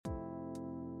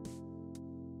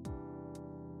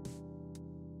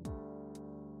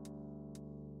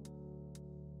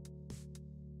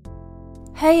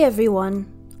Hey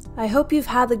everyone, I hope you've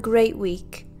had a great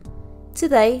week.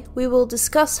 Today we will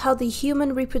discuss how the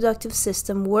human reproductive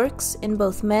system works in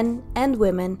both men and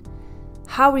women,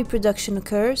 how reproduction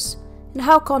occurs, and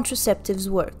how contraceptives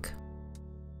work.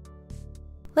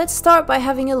 Let's start by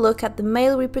having a look at the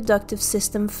male reproductive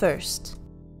system first.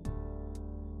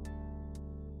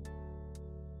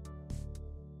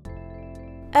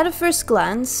 At a first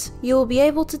glance, you will be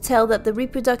able to tell that the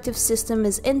reproductive system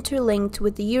is interlinked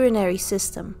with the urinary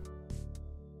system.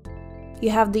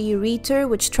 You have the ureter,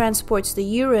 which transports the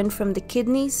urine from the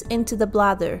kidneys into the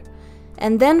bladder,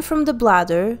 and then from the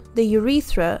bladder, the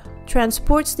urethra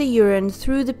transports the urine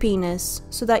through the penis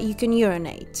so that you can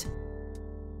urinate.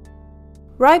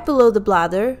 Right below the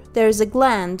bladder, there is a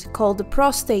gland called the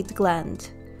prostate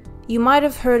gland. You might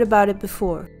have heard about it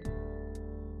before.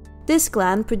 This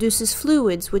gland produces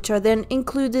fluids which are then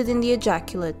included in the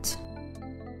ejaculate.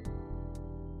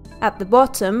 At the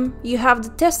bottom, you have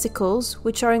the testicles,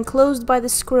 which are enclosed by the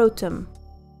scrotum.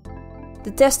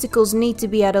 The testicles need to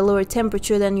be at a lower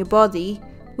temperature than your body,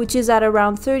 which is at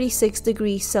around 36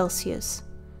 degrees Celsius.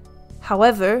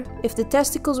 However, if the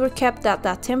testicles were kept at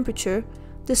that temperature,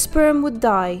 the sperm would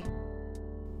die.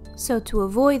 So to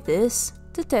avoid this,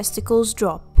 the testicles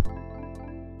drop.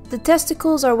 The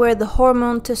testicles are where the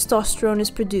hormone testosterone is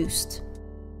produced,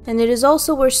 and it is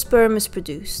also where sperm is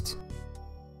produced.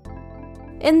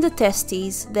 In the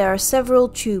testes, there are several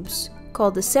tubes,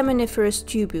 called the seminiferous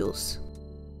tubules.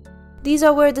 These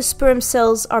are where the sperm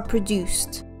cells are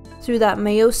produced, through that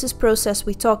meiosis process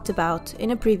we talked about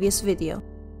in a previous video.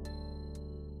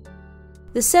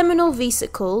 The seminal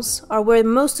vesicles are where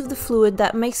most of the fluid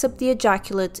that makes up the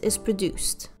ejaculate is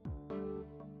produced.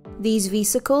 These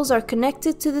vesicles are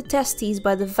connected to the testes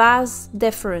by the vas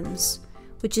deferens,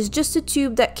 which is just a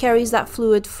tube that carries that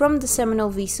fluid from the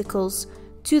seminal vesicles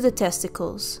to the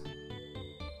testicles.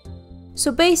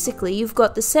 So basically, you've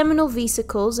got the seminal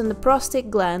vesicles and the prostate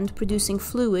gland producing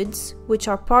fluids, which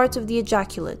are part of the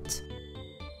ejaculate.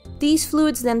 These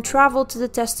fluids then travel to the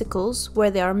testicles,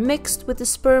 where they are mixed with the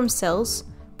sperm cells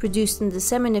produced in the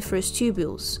seminiferous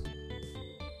tubules.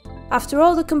 After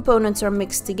all the components are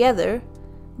mixed together,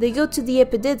 they go to the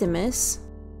epididymis,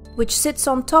 which sits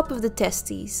on top of the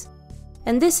testes,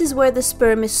 and this is where the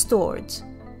sperm is stored,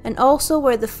 and also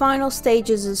where the final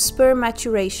stages of sperm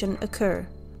maturation occur.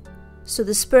 So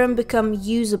the sperm become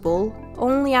usable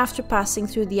only after passing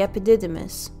through the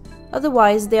epididymis,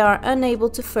 otherwise they are unable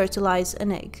to fertilize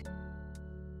an egg.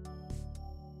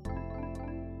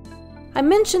 I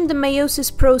mentioned the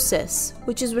meiosis process,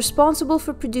 which is responsible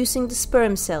for producing the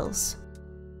sperm cells.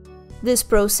 This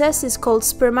process is called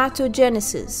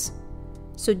spermatogenesis,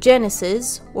 so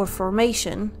genesis, or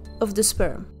formation, of the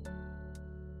sperm.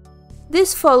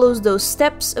 This follows those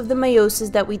steps of the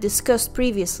meiosis that we discussed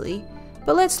previously,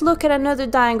 but let's look at another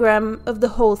diagram of the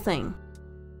whole thing.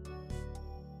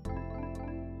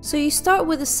 So you start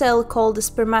with a cell called the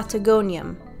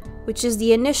spermatogonium, which is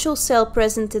the initial cell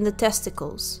present in the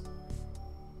testicles.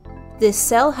 This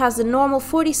cell has the normal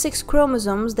 46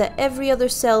 chromosomes that every other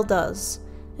cell does,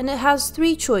 and it has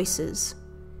three choices.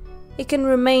 It can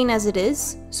remain as it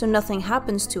is, so nothing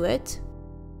happens to it.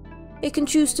 It can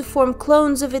choose to form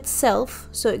clones of itself,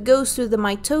 so it goes through the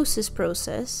mitosis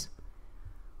process.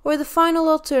 Or the final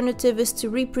alternative is to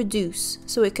reproduce,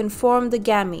 so it can form the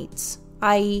gametes,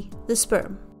 i.e. the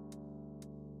sperm.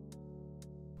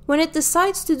 When it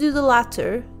decides to do the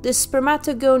latter, this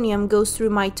spermatogonium goes through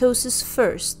mitosis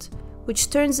first, which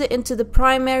turns it into the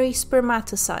primary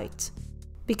spermatocyte,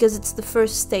 because it's the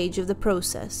first stage of the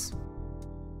process.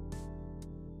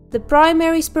 The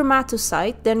primary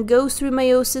spermatocyte then goes through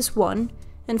meiosis 1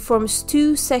 and forms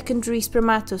two secondary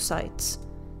spermatocytes,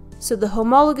 so the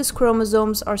homologous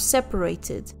chromosomes are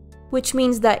separated, which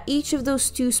means that each of those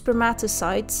two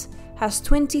spermatocytes has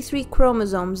 23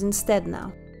 chromosomes instead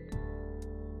now.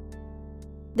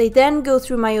 They then go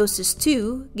through meiosis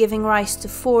 2, giving rise to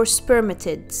 4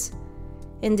 spermatids.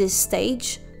 In this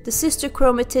stage, the sister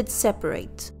chromatids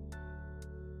separate.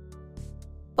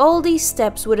 All these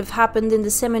steps would have happened in the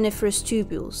seminiferous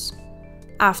tubules.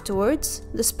 Afterwards,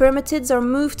 the spermatids are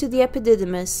moved to the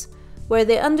epididymis, where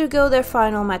they undergo their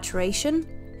final maturation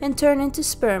and turn into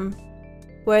sperm,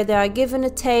 where they are given a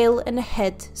tail and a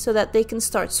head so that they can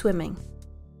start swimming.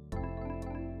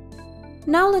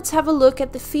 Now let's have a look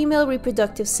at the female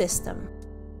reproductive system.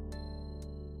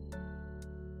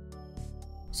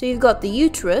 So you've got the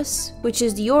uterus, which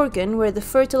is the organ where the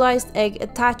fertilized egg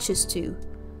attaches to,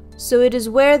 so it is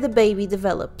where the baby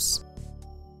develops.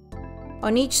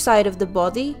 On each side of the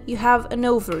body, you have an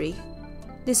ovary.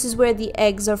 This is where the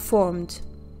eggs are formed.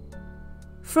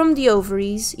 From the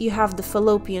ovaries, you have the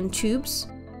fallopian tubes.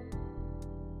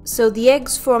 So the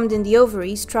eggs formed in the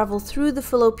ovaries travel through the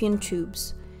fallopian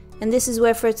tubes, and this is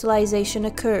where fertilization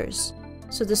occurs.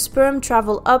 So the sperm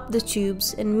travel up the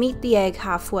tubes and meet the egg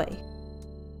halfway.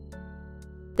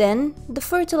 Then, the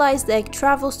fertilized egg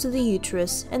travels to the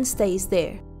uterus and stays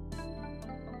there.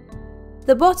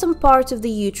 The bottom part of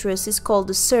the uterus is called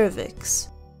the cervix,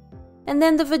 and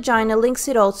then the vagina links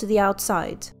it all to the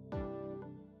outside.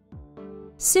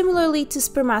 Similarly to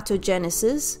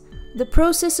spermatogenesis, the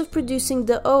process of producing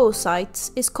the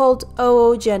oocytes is called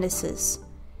oogenesis,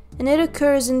 and it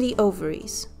occurs in the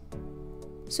ovaries.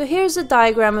 So here's a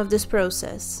diagram of this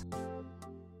process.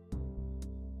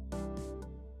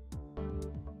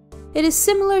 It is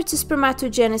similar to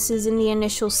spermatogenesis in the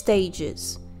initial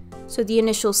stages. So the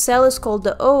initial cell is called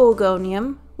the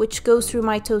oogonium, which goes through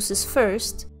mitosis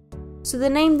first, so the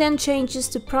name then changes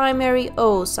to primary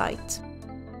oocyte.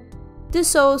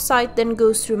 This oocyte then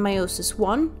goes through meiosis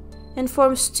 1 and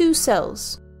forms two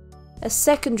cells, a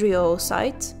secondary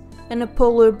oocyte and a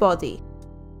polar body.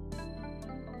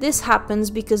 This happens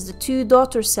because the two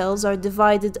daughter cells are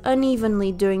divided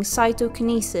unevenly during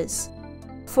cytokinesis,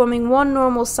 forming one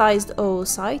normal-sized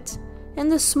oocyte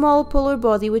and the small polar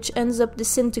body which ends up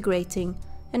disintegrating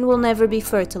and will never be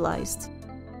fertilized.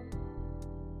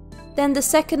 Then the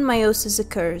second meiosis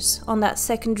occurs on that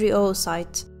secondary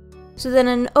oocyte, so then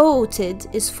an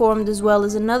ootid is formed as well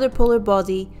as another polar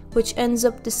body which ends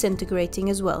up disintegrating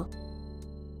as well.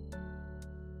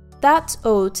 That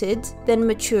ootid then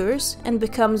matures and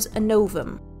becomes an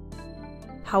ovum.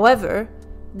 However,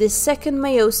 this second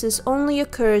meiosis only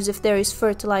occurs if there is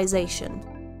fertilization.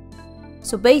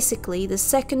 So basically, the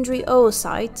secondary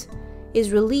oocyte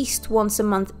is released once a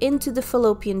month into the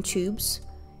fallopian tubes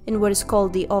in what is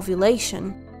called the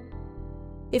ovulation.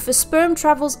 If a sperm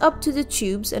travels up to the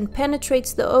tubes and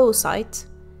penetrates the oocyte,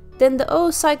 then the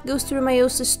oocyte goes through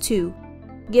meiosis 2,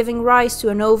 giving rise to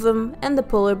an ovum and the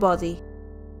polar body.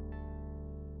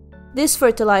 This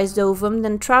fertilized ovum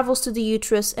then travels to the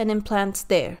uterus and implants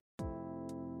there.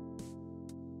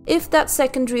 If that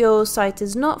secondary oocyte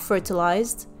is not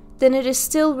fertilized, then it is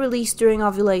still released during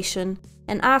ovulation,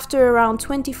 and after around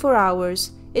 24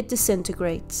 hours, it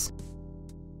disintegrates.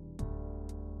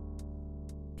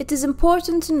 It is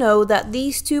important to know that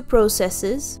these two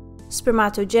processes,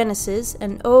 spermatogenesis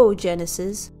and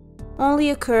oogenesis,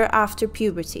 only occur after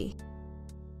puberty.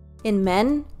 In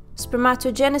men,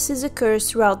 spermatogenesis occurs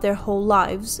throughout their whole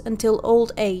lives until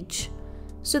old age,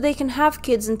 so they can have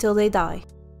kids until they die.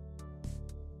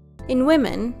 In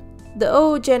women, the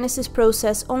oogenesis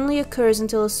process only occurs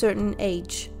until a certain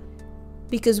age,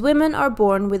 because women are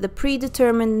born with a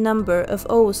predetermined number of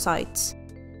oocytes,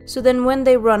 so then when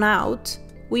they run out,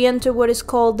 we enter what is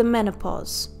called the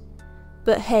menopause.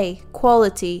 But hey,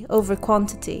 quality over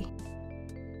quantity.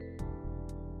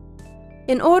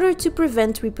 In order to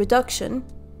prevent reproduction,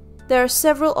 there are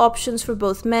several options for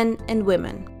both men and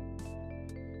women.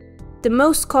 The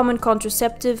most common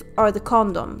contraceptive are the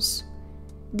condoms.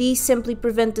 These simply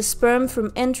prevent the sperm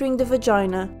from entering the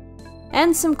vagina,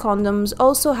 and some condoms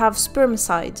also have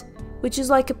spermicide, which is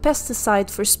like a pesticide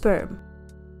for sperm.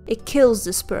 It kills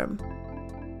the sperm.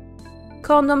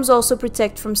 Condoms also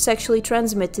protect from sexually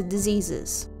transmitted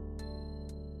diseases.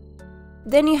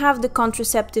 Then you have the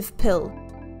contraceptive pill.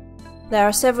 There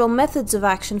are several methods of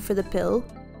action for the pill,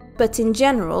 but in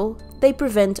general, they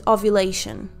prevent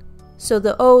ovulation, so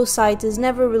the oocyte is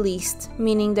never released,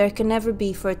 meaning there can never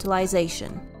be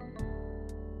fertilization.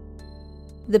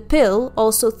 The pill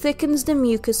also thickens the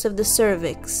mucus of the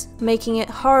cervix, making it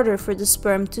harder for the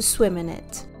sperm to swim in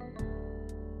it.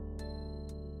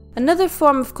 Another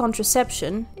form of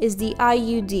contraception is the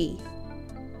IUD,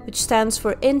 which stands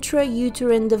for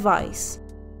intrauterine device.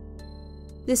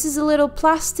 This is a little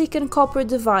plastic and copper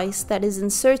device that is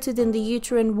inserted in the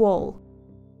uterine wall.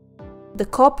 The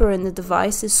copper in the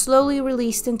device is slowly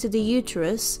released into the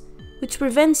uterus, which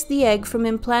prevents the egg from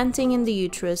implanting in the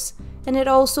uterus, and it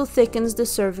also thickens the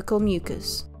cervical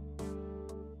mucus.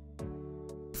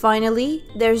 Finally,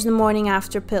 there's the morning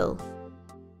after pill.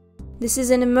 This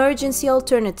is an emergency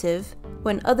alternative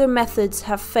when other methods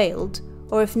have failed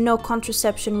or if no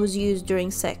contraception was used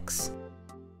during sex.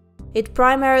 It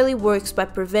primarily works by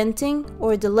preventing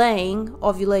or delaying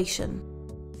ovulation.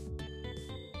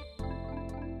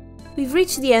 We've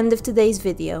reached the end of today's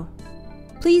video.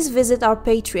 Please visit our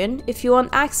Patreon if you want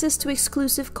access to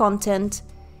exclusive content,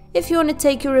 if you want to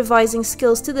take your revising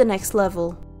skills to the next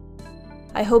level.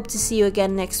 I hope to see you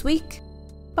again next week.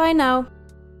 Bye now!